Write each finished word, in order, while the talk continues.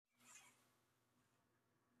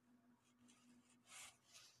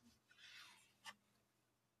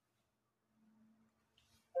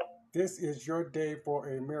This is your day for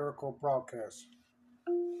a miracle broadcast.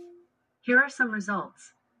 Here are some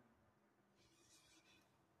results.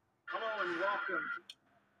 Hello and welcome.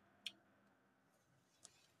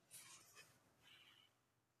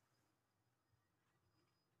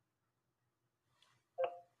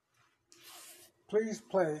 Please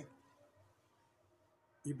play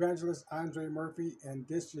Evangelist Andre Murphy, and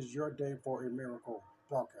this is your day for a miracle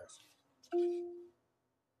broadcast.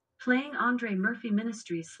 Playing Andre Murphy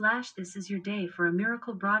Ministries / This Is Your Day for a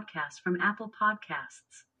Miracle broadcast from Apple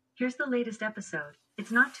Podcasts. Here's the latest episode.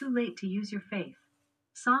 It's not too late to use your faith.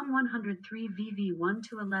 Psalm 103 VV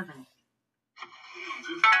 1-11.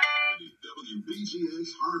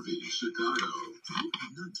 WBGX Harvey, Chicago. You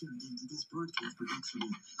have not tuned into this broadcast for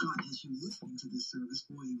accident. God has you listening to this service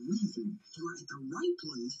for a reason. You are at the right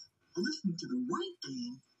place, listening to the right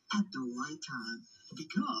thing at the right time,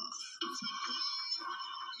 because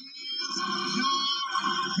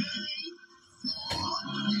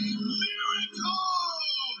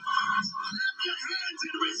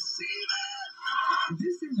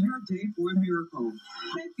this is your day for a miracle.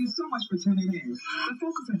 Thank you so much for tuning in. The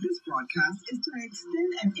focus of this broadcast is to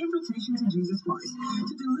extend an invitation to Jesus Christ,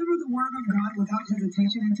 to deliver the word of God without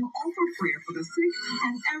hesitation, and to offer prayer for the sick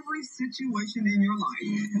and every situation in your life.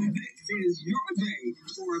 This is your day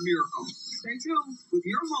for a miracle. Stay tuned with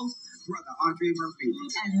your host, Brother Andre Murphy,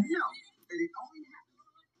 and know that it only happened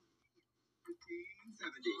in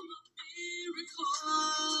 1570.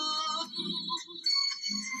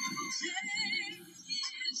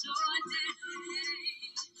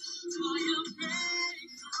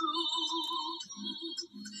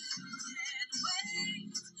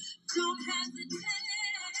 Don't hesitate.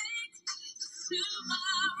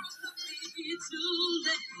 Tomorrow could be too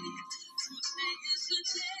late. Today is your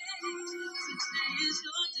day. Today is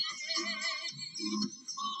your day.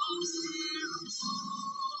 Oh,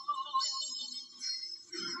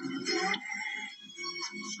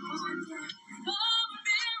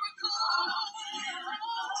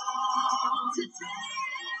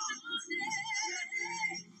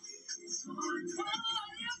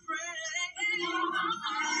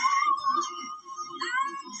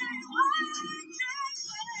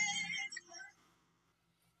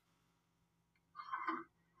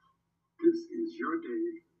 This is your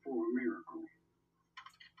day for a miracle.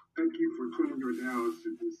 Thank you for tuning your dials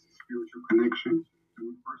to this spiritual connection. And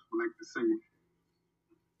we first would like to say,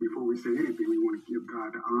 before we say anything, we want to give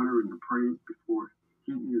God the honor and the praise before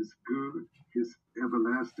He is good. His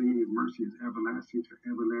everlasting, His mercy is everlasting to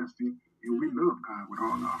everlasting. And we love God with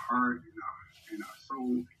all our heart and our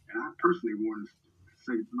soul. And I personally want to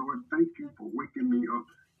say, Lord, thank you for waking me up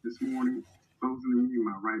this morning, closing me in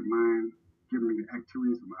my right mind, giving me the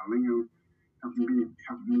activities of my limbs, helping me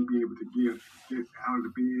be able to get out of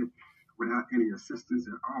the bed without any assistance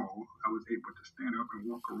at all. I was able to stand up and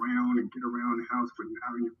walk around and get around the house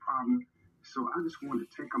without any problem. So I just wanted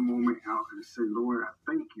to take a moment out and say, Lord, I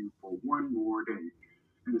thank you for one more day.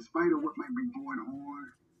 And in spite of what might be going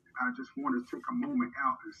on, I just want to take a moment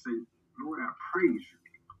out and say, Lord, I praise you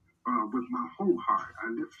with my whole heart.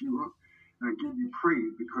 I lift you up and I give you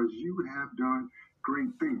praise because you have done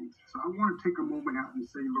great things. So I want to take a moment out and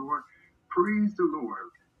say, Lord, praise the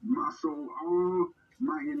Lord, my soul, all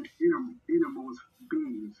my innermost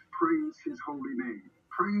beings, praise his holy name.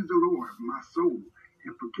 Praise the Lord, my soul,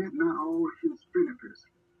 and forget not all his benefits,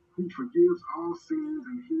 who forgives all sins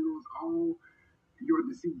and heals all your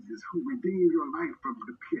diseases, who redeemed your life from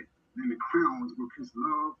the pit and crowns with his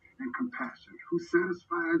love and compassion, who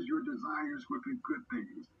satisfies your desires with his good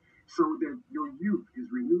things, so that your youth is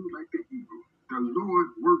renewed like the eagle. The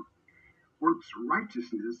Lord works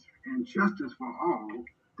righteousness and justice for all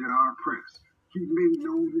that are oppressed. He made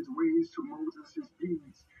known his ways to Moses, his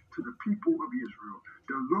deeds to the people of Israel.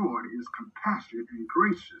 The Lord is compassionate and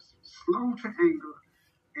gracious, slow to anger,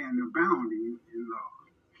 and abounding in love.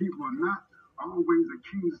 He will not always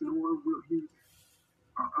accuse, nor will he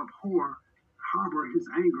harbor his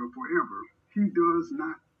anger forever. He does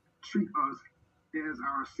not treat us as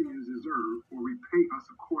our sins deserve, or repay us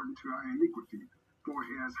according to our iniquity. For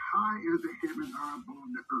as high as the heavens are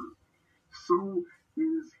above the earth, so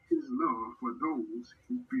is his love for those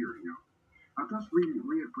who fear him. I just read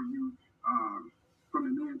for you from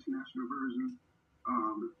the New International Version,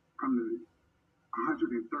 from the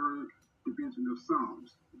 103rd division of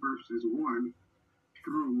Psalms, verses 1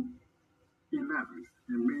 through 11.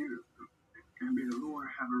 And may the Lord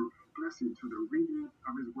have a blessing to the reading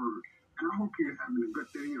of his word. And I hope you're having a good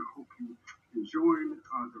day. I hope you're enjoying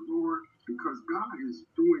the Lord, because God is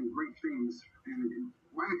doing great things. And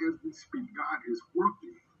right as we speak, God is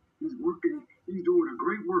working. He's working. He's doing a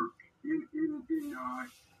great work in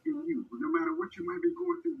you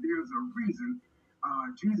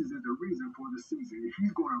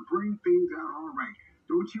going to bring things out all right.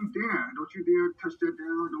 Don't you dare touch that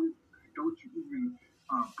down. Don't you even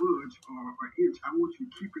budge or inch. I want you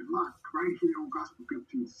to keep it locked right here on Gospel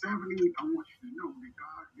 1570. I want you to know that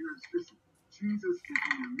God hears. Listen, Jesus is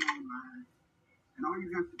on the main line. And all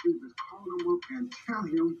you have to do is call him up and tell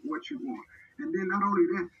him what you want. And then not only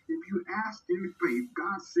that, if you ask in faith,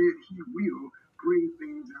 God said he will bring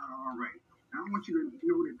things out all right. Now I want you to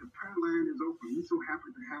know that the prayer line is open. We're so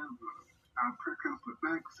happy to have our prayer counselor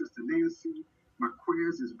back, Sister Nancy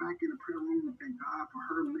Marquez is back in the prayer room. We thank God for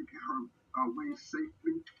her making her way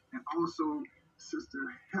safely. And also Sister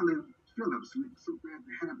Helen Phillips. We're so glad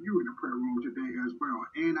to have you in the prayer room today as well.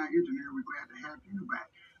 And our engineer, we're glad to have you back.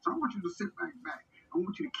 So I want you to sit back. I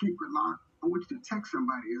want you to keep it locked. I want you to text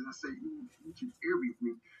somebody, as I say each and every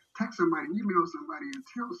week. Text somebody, email somebody, and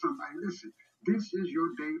tell somebody, listen, this is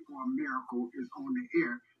your day for a miracle is on the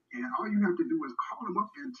air. And all you have to do is call them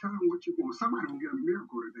up and tell them what you want. Somebody's going to get a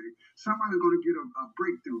miracle today. Somebody's going to get a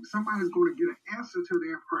breakthrough. Somebody's going to get an answer to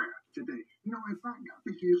their prayer today. You know, in fact, I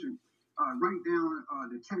think you should write down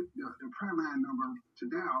the prayer line number to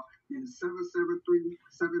dial is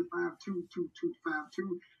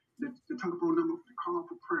 773-752-2252. The telephone number to call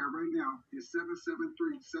for prayer right now is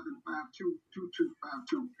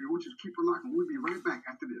 773-752-2252. And I want you to keep it locked, and we'll be right back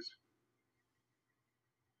after this.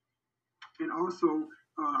 And also,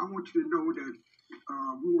 I want you to know that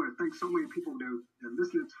we want to thank so many people that are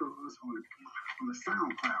listening to us on the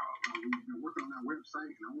SoundCloud. We've been working on our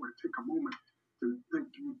website, and I want to take a moment to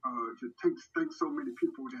thank you, thank so many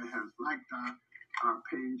people that has liked our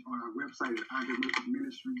page on our website at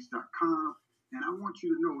IDMusicMinistries.com. And I want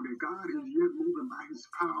you to know that God is yet moving by his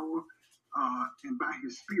power and by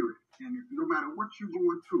his spirit. And no matter what you're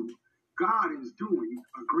going through, God is doing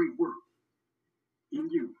a great work in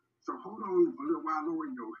you. So hold on a little while longer.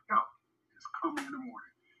 Your help is coming in the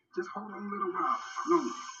morning. Just hold on a little while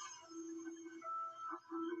longer.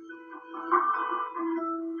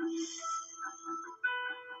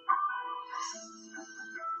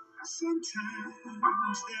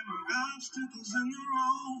 Sometimes there are obstacles in the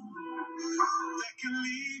road that can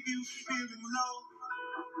leave you feeling low,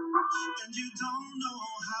 and you don't know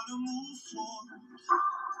how to move forward.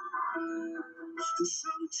 And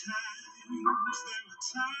sometimes there are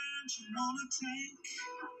times you want to take,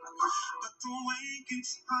 but the way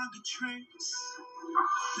gets hard to trace.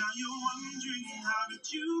 Now you're wondering, how did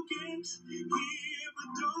you get here? But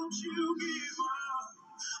don't you give up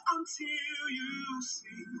until you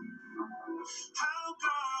see how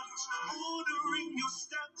God is ordering your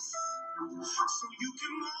steps, so you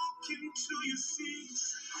can walk into your seats.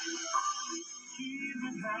 He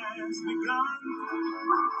that has begun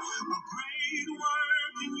a great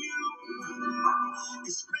work in you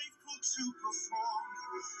is faithful to perform.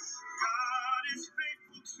 God is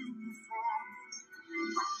faithful to perform.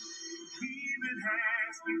 He that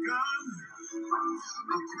has begun a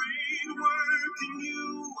great work in you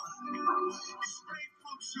is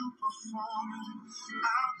faithful to perform.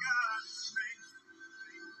 Our God is faithful.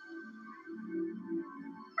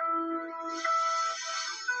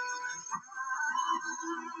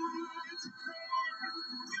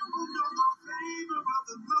 You will know the favor of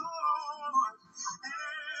the Lord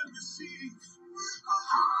and receive a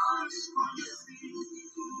harvest for your seed.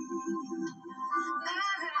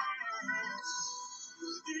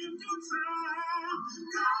 In due time,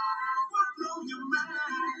 God will blow your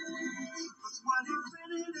mind with what He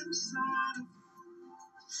planted inside of you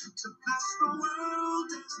to bless the world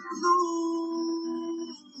that's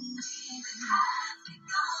blue.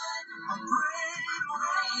 A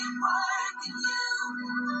great work in you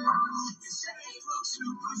is faithful to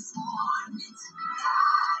perform it.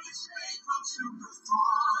 God is faithful to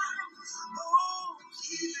perform. Oh,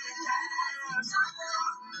 He that has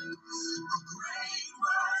done a great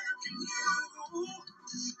work in you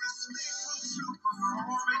is faithful to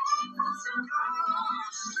perform it. God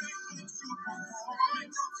is faithful to perform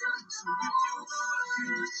it. So if you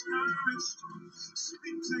are discouraged,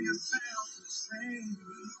 speak to yourself and say,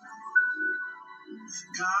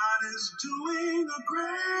 God is doing a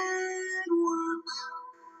great work.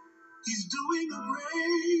 He's doing a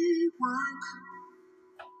great work.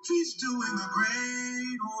 He's doing a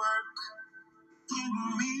great work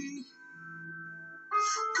in me.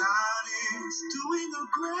 God is doing a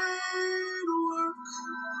great work.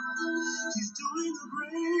 He's doing a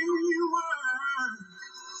great work.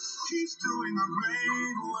 He's doing a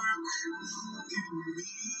great work in me.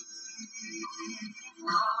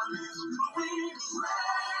 God is doing a great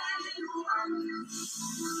work.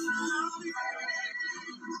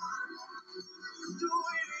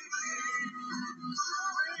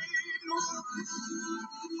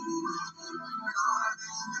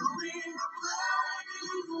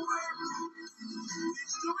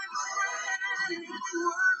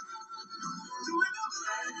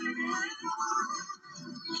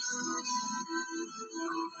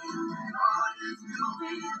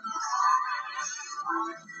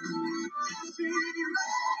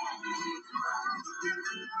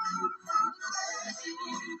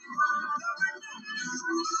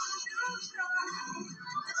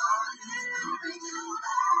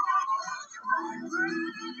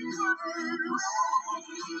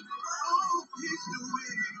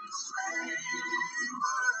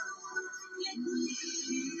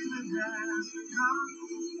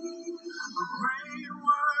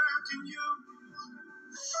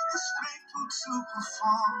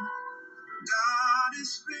 God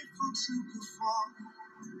is faithful to perform.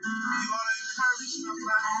 You are encouraged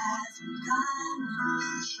somebody.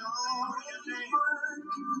 Show your name.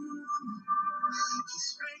 He's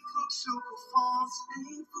faithful to perform.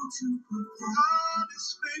 God is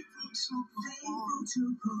faithful to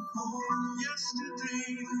perform.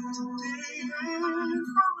 Yesterday, today, and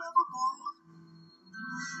forevermore.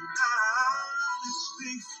 God is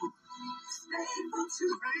faithful. Faithful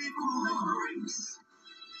in grace.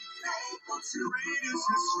 Great is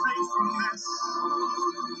his faithfulness.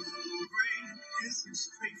 Great is his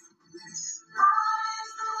faithfulness.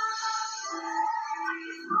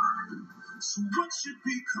 So what should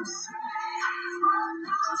we consider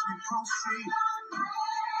as we proceed?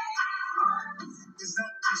 Is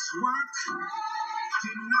that this work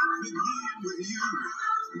did not begin with you?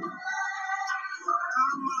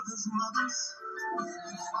 Our mothers' mothers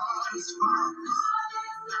and fathers' fathers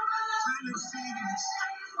planted seeds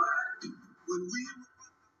when we were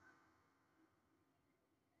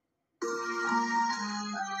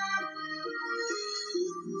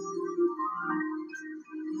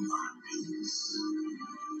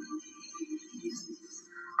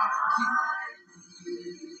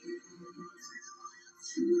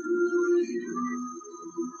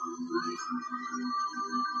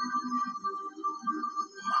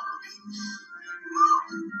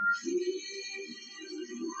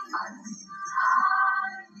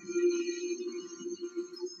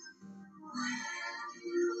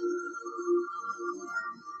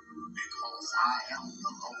because I am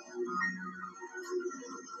the Lord.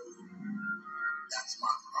 That's my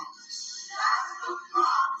promise.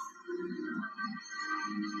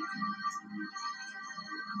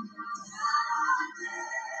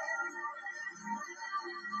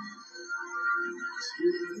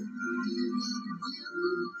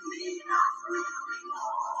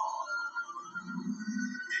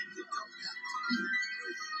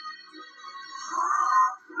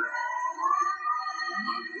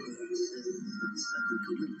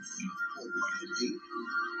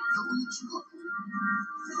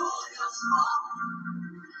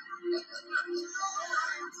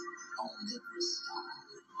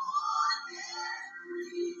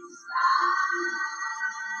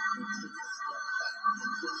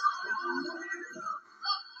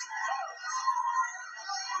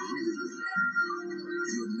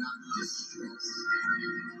 You're not distressed.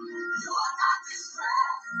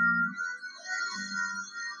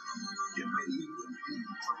 You may even be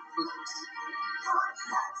perplexed.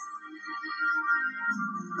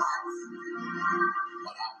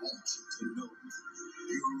 But I want you to know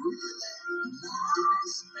you're really not in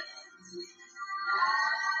despair.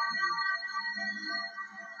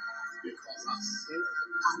 Because I said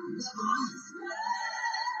I'd never leave you.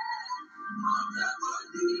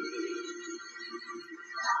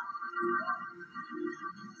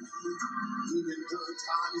 Even though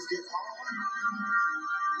times get hard,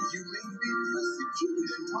 you may be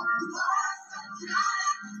persecuted and talked about.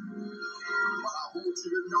 But I want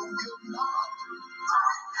you to know you're not.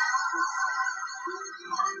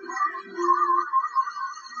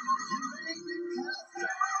 You may be cast down.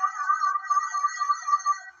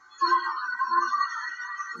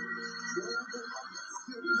 But the Lord is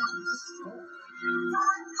still not destroyed.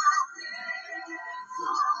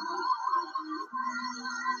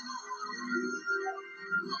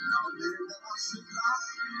 I'm not a man that I should lie.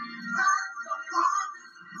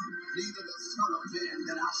 Neither the son of man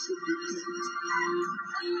that I should repent.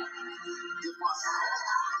 If I said,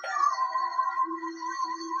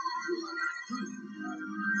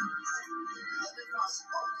 and if I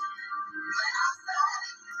spoke,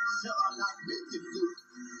 shall I not make it good?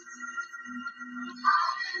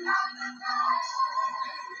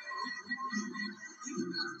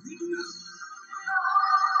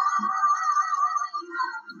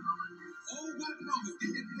 Oh, what promise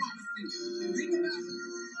did it promise me? Think about it.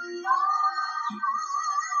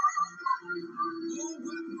 Oh,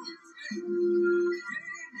 what promise. Hey,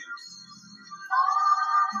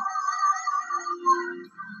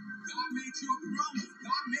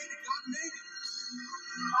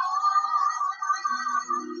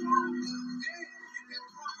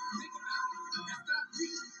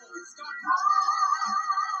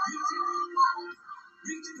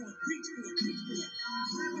 Praise the Lord.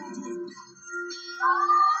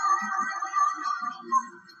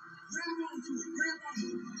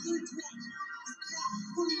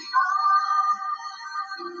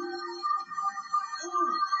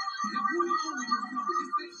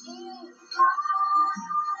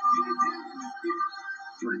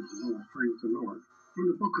 Praise the Lord. From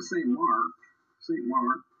the book of St.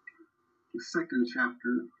 Mark, the second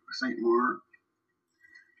chapter of St. Mark,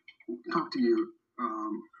 talk to you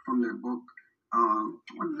from that book.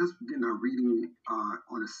 Let's begin our reading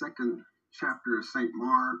on the second chapter of St.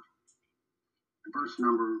 Mark, verse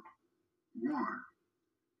number 1.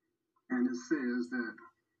 And it says that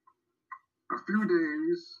a few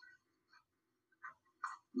days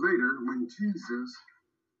later, when Jesus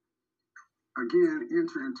again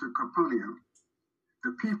entered into Capernaum,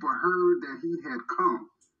 the people heard that he had come.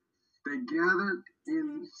 They gathered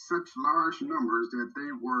in such large numbers that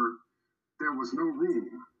there was no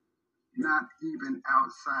room, not even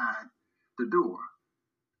outside the door.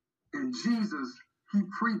 And Jesus, he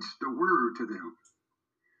preached the word to them.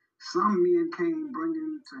 Some men came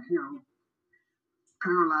bringing to him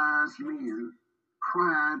paralyzed men,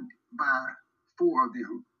 cried by 4 of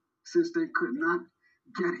them, since they could not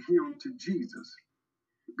get him to Jesus.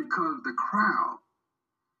 Because the crowd,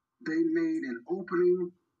 they made an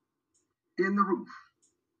opening in the roof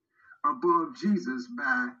above Jesus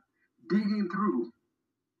by digging through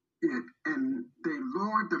it, and they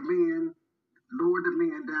lowered the man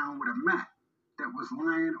down with a mat that was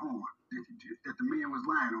lying on, that the man was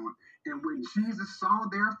lying on. And when Jesus saw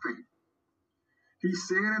their faith, he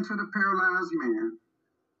said unto the paralyzed man,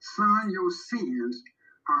 Son, your sins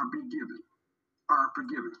are forgiven.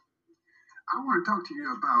 I want to talk to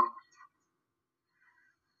you about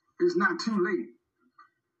it's not too late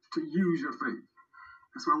to use your faith.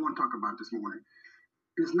 That's what I want to talk about this morning.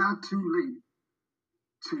 It's not too late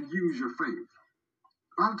to use your faith.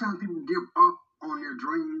 A lot of times people give up on their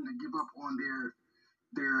dreams, they give up on their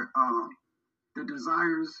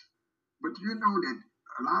desires. But you know that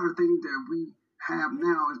a lot of things that we have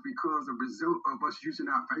now is because of the result of us using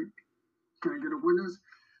our faith. Can I get a witness?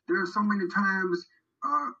 There are so many times,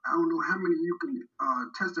 I don't know how many you can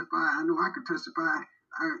testify. I know I could testify.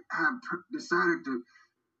 I have decided to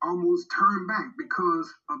almost turn back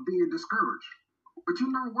because of being discouraged. But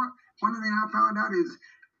you know what? One thing I found out is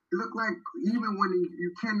it looked like even when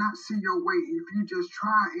you cannot see your way, if you just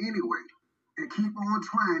try anyway and keep on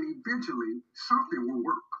trying, eventually something will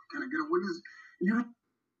work. Can I get a witness?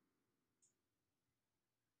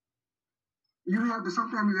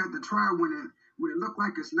 Sometimes you have to try when it look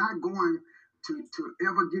like it's not going to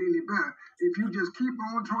ever get any better. If you just keep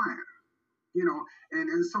on trying,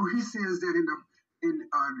 and so he says that in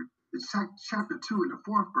chapter 2 in the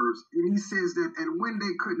 4th verse, and he says that, and when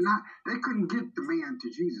they couldn't get the man to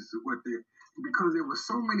Jesus, because there were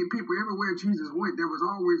so many people everywhere Jesus went, there was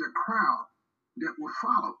always a crowd that would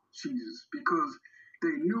follow Jesus because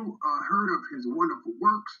they heard of his wonderful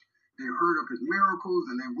works, they heard of his miracles,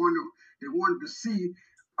 and they wanted to see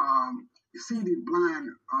the blind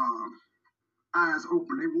eyes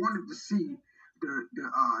open. They wanted to see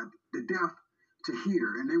the deaf to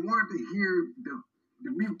hear, and they wanted to hear the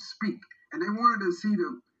mute speak, and they wanted to see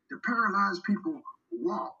the paralyzed people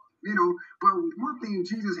walk. But one thing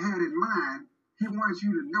Jesus had in mind, he wants you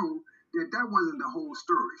to know that wasn't the whole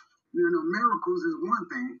story. Miracles is one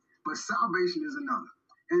thing, but salvation is another.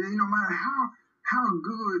 And no matter how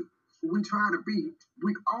good we try to be,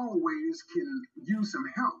 we always can use some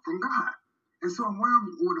help from God. And so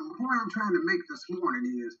what the point I'm trying to make this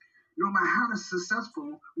morning is, no matter how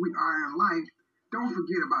successful we are in life, don't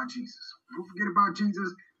forget about Jesus. Don't forget about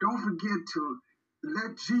Jesus. Don't forget to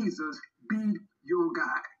let Jesus be your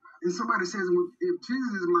guide. And somebody says, well, if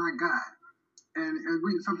Jesus is my guide, and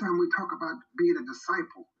sometimes we talk about being a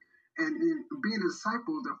disciple. And in being a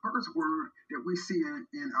disciple, the first word that we see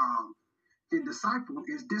in disciple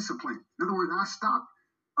is discipline. In other words, I stop.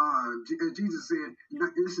 Jesus said,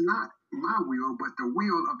 it's not my will, but the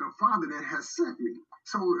will of the Father that has sent me.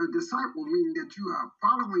 So a disciple means that you are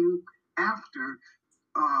following after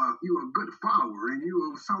you're a good follower, and you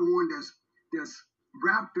are someone that's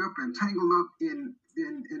wrapped up and tangled up in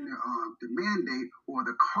the mandate or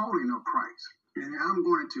the calling of Christ. And I'm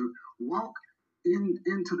going to walk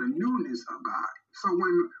into the newness of God. So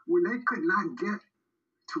when they could not get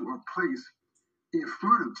to a place in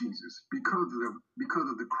front of Jesus because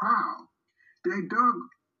of the crowd, they dug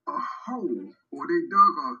a hole, or they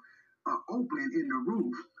dug a opening in the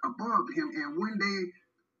roof above him, and when they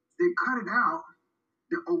cut it out,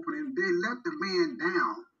 the opening, they let the man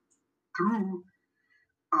down through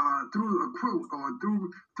through a quilt or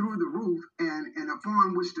through the roof, and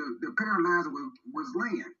upon which the paralyzed was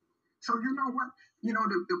laying. So you know what? You know,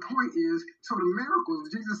 the point is, so the miracles,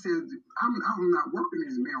 Jesus said, I'm not working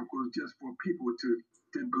these miracles just for people to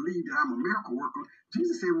believe that I'm a miracle worker.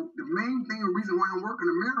 Jesus said, the main thing, the reason why I'm working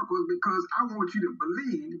a miracle is because I want you to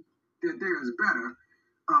believe that there is better,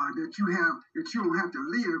 that you don't have to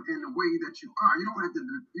live in the way that you are. You don't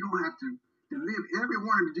have to live. Every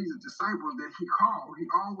one of Jesus' disciples that he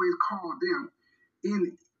always called them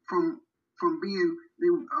in from being,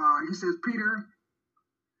 he says, Peter,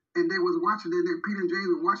 and they was watching their net. Peter and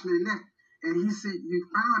James were washing their net. And he said, you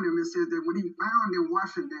found them. It says that when he found them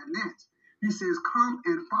washing their nets, he says, come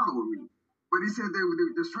and follow me. But he said that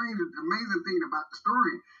the strange, amazing thing about the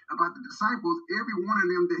story, about the disciples, every one of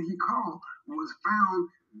them that he called was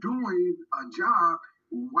found doing a job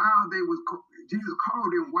while Jesus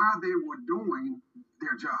called them while they were doing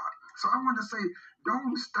their job. So I want to say,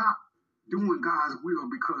 don't stop doing God's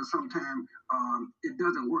will because sometimes it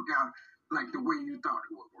doesn't work out like the way you thought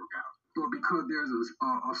it would work out, or because there's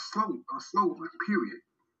a slow period.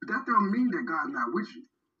 But that don't mean that God's not with you.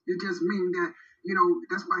 It just means that, you know,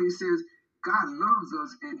 that's why he says God loves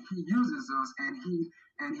us and he uses us and he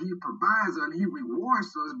provides us and he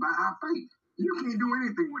rewards us by our faith. You can't do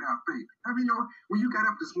anything without faith. I mean, you know, when you got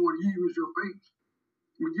up this morning, you used your faith.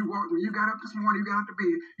 When you got up this morning, you got out of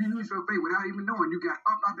bed, you used your faith without even knowing. You got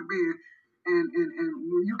up out of bed, and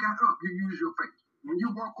when you got up, you used your faith. When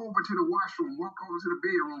you walk over to the washroom, walk over to the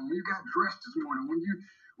bedroom, when you got dressed this morning, when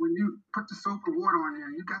you put the soap and water on there,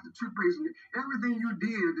 and you got the toothpaste, and everything you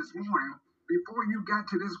did this morning before you got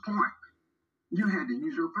to this point, you had to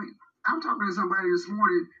use your faith. I'm talking to somebody this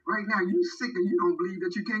morning right now. You sick and you don't believe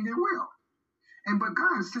that you can't get well. But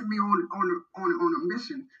God sent me on a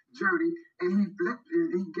mission journey, and he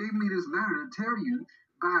gave me this letter to tell you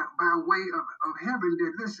by way of heaven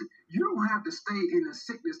that, listen, you don't have to stay in the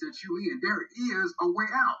sickness that you're in. There is a way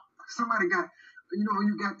out. Somebody got, you know,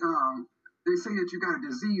 they say that you got a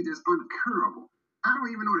disease that's uncurable. I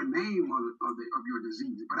don't even know the name of your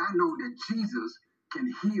disease, but I know that Jesus can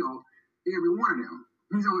heal every one of them.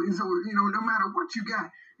 So you know, no matter what you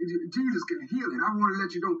got, Jesus can heal it. I want to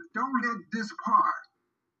let you know, don't let this part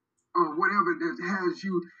or whatever that has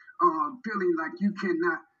you feeling like you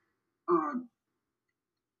cannot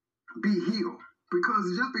be healed,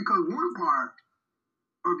 because just because one part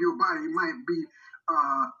of your body might be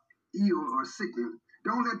ill or sickened,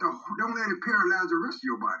 don't let it paralyze the rest of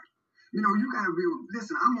your body. You know, you gotta be.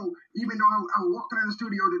 Listen, even though I was walking in the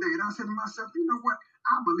studio today, and I said to myself, you know what?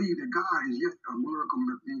 I believe that God is yet a miracle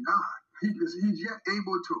in God. He's yet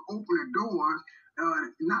able to open the doors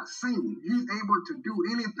not seen. He's able to do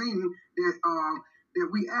anything that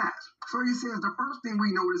we ask. So he says the first thing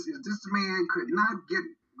we notice is this man could not get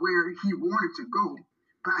where he wanted to go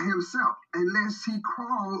by himself unless he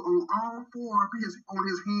crawled on all four of his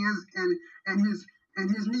hands and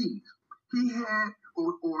his knees. He had a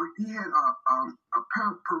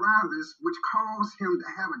paralysis which caused him to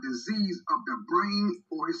have a disease of the brain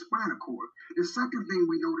or his spinal cord. The second thing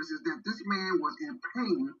we notice is that this man was in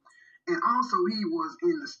pain, and also he was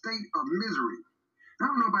in a state of misery. I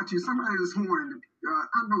don't know about you. Somebody this morning,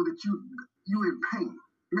 I know that you in pain.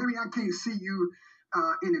 Maybe I can't see you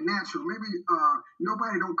in the natural. Maybe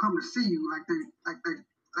nobody don't come to see you like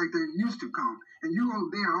they used to come, and you go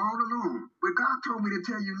there all alone. But God told me to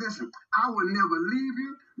tell you, listen, I will never leave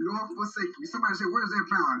you nor forsake you. Somebody said, where's that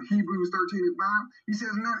found? Hebrews 13:5. He says,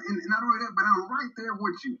 and not only that, but I'm right there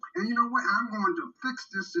with you. And you know what? I'm going to fix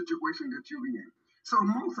this situation that you're in. So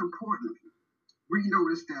most importantly, we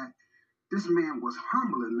notice that this man was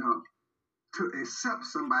humble enough to accept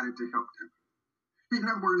somebody to help them. In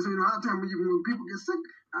other words, you know, a lot of times when people get sick,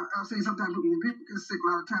 I'll say sometimes when people get sick, a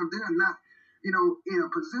lot of times they're not, you know, in a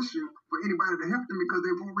position for anybody to help them because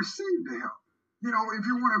they won't receive the help. You know, if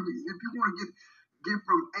you want to get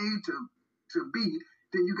from A to B,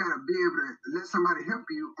 then you got to be able to let somebody help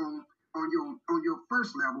you on your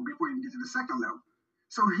first level before you get to the second level.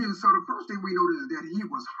 So the first thing we notice is that he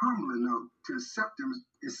was humble enough to accept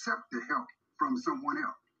the help from someone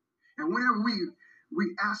else. And whenever we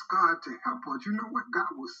ask God to help us, you know what?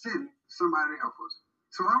 God will send somebody to help us.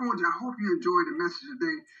 So I hope you enjoyed the message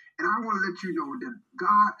today, and I want to let you know that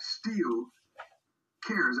God still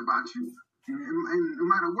cares about you. And no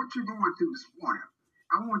matter what you're going through this morning,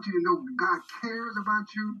 I want you to know God cares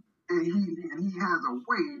about you, and he has a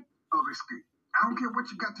way of escape. I don't care what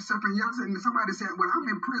you got to suffer. And somebody said, well, I'm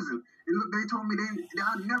in prison. And look, they told me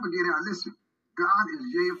I'll never get out. Listen, God is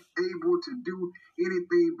able to do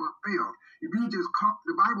anything but fail. If you just call,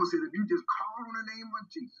 the Bible says, if you just call on the name of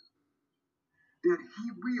Jesus, that he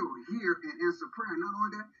will hear and answer prayer. Not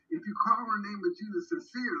only that, if you call on the name of Jesus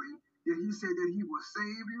sincerely, that he said that he will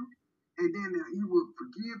save you, and then that he will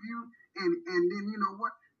forgive you, and then you know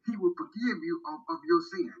what? He will forgive you of your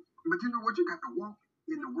sins. But you know what? You got to walk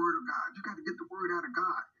in the word of God. You got to get the word out of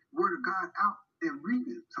God, word of God out and read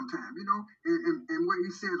it sometime, you know, and where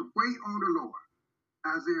he says, wait on the Lord.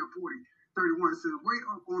 Isaiah 40:31 says, wait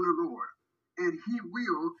up on the Lord, and he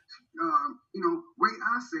will, wait,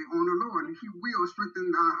 I say, on the Lord, and he will strengthen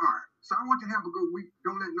thy heart. So I want you to have a good week.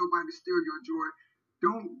 Don't let nobody steal your joy.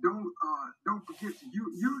 Don't forget to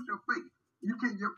use your